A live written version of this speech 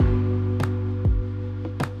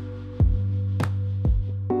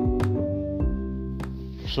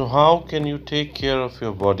So, how can you take care of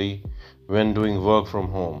your body when doing work from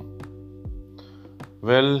home?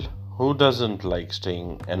 Well, who doesn't like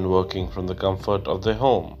staying and working from the comfort of their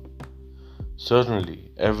home?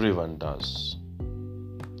 Certainly, everyone does.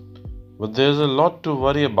 But there's a lot to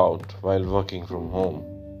worry about while working from home.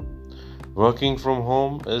 Working from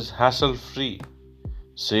home is hassle free,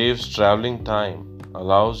 saves traveling time,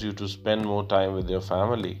 allows you to spend more time with your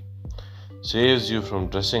family, saves you from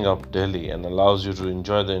dressing up daily, and allows you to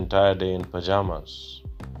enjoy the entire day in pajamas.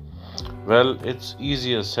 Well, it's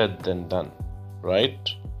easier said than done, right?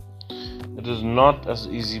 It is not as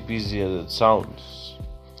easy peasy as it sounds.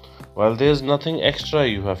 While there's nothing extra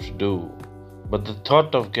you have to do, but the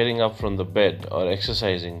thought of getting up from the bed or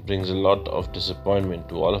exercising brings a lot of disappointment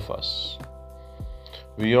to all of us.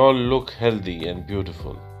 We all look healthy and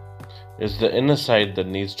beautiful. It's the inner side that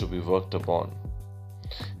needs to be worked upon.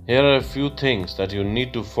 Here are a few things that you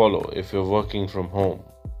need to follow if you're working from home.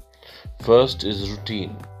 First is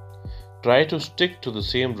routine. Try to stick to the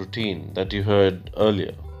same routine that you heard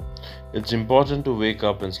earlier. It's important to wake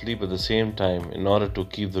up and sleep at the same time in order to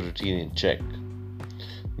keep the routine in check.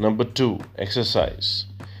 Number 2, exercise.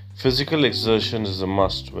 Physical exertion is a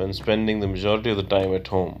must when spending the majority of the time at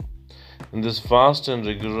home. In this fast and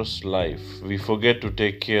rigorous life, we forget to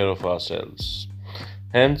take care of ourselves.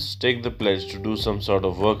 Hence, take the pledge to do some sort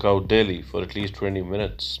of workout daily for at least 20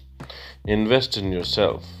 minutes. Invest in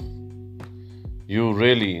yourself. You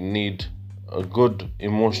really need a good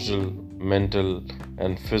emotional, mental,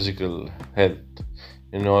 and physical health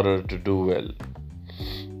in order to do well.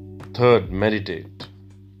 Third, meditate.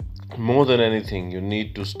 More than anything, you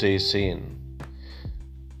need to stay sane.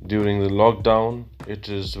 During the lockdown, it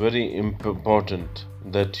is very important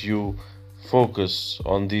that you focus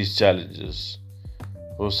on these challenges.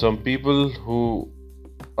 For some people who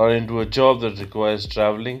are into a job that requires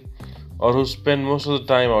traveling or who spend most of the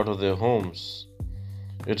time out of their homes,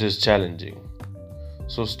 it is challenging.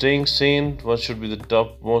 So, staying sane should be the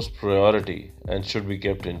topmost priority and should be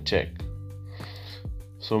kept in check.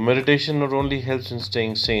 So, meditation not only helps in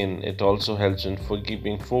staying sane, it also helps in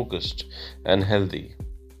keeping focused and healthy.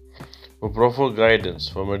 For proper guidance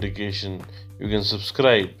for medication, you can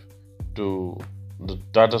subscribe to the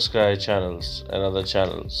Tata Sky channels and other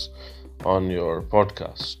channels on your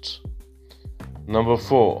podcast. Number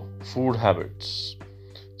 4, food habits.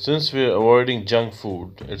 Since we are avoiding junk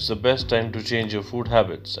food, it's the best time to change your food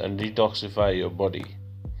habits and detoxify your body.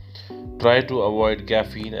 Try to avoid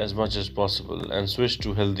caffeine as much as possible and switch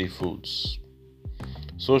to healthy foods.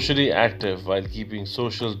 Socially active while keeping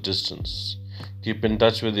social distance. Keep in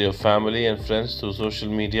touch with your family and friends through social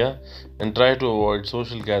media and try to avoid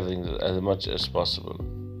social gatherings as much as possible.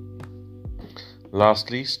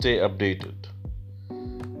 Lastly, stay updated.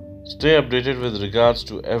 Stay updated with regards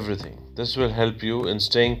to everything. This will help you in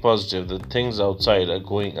staying positive that things outside are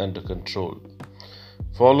going under control.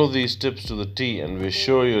 Follow these tips to the T and we're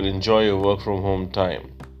sure you'll enjoy your work from home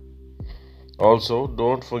time. Also,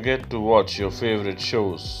 don't forget to watch your favorite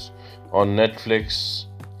shows on Netflix,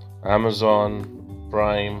 Amazon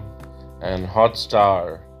Prime, and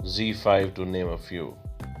Hotstar, Z5 to name a few.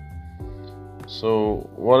 So,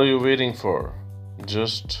 what are you waiting for?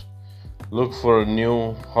 Just look for a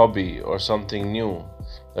new hobby or something new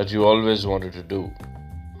that you always wanted to do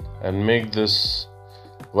and make this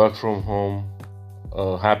work from home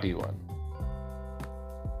a happy one.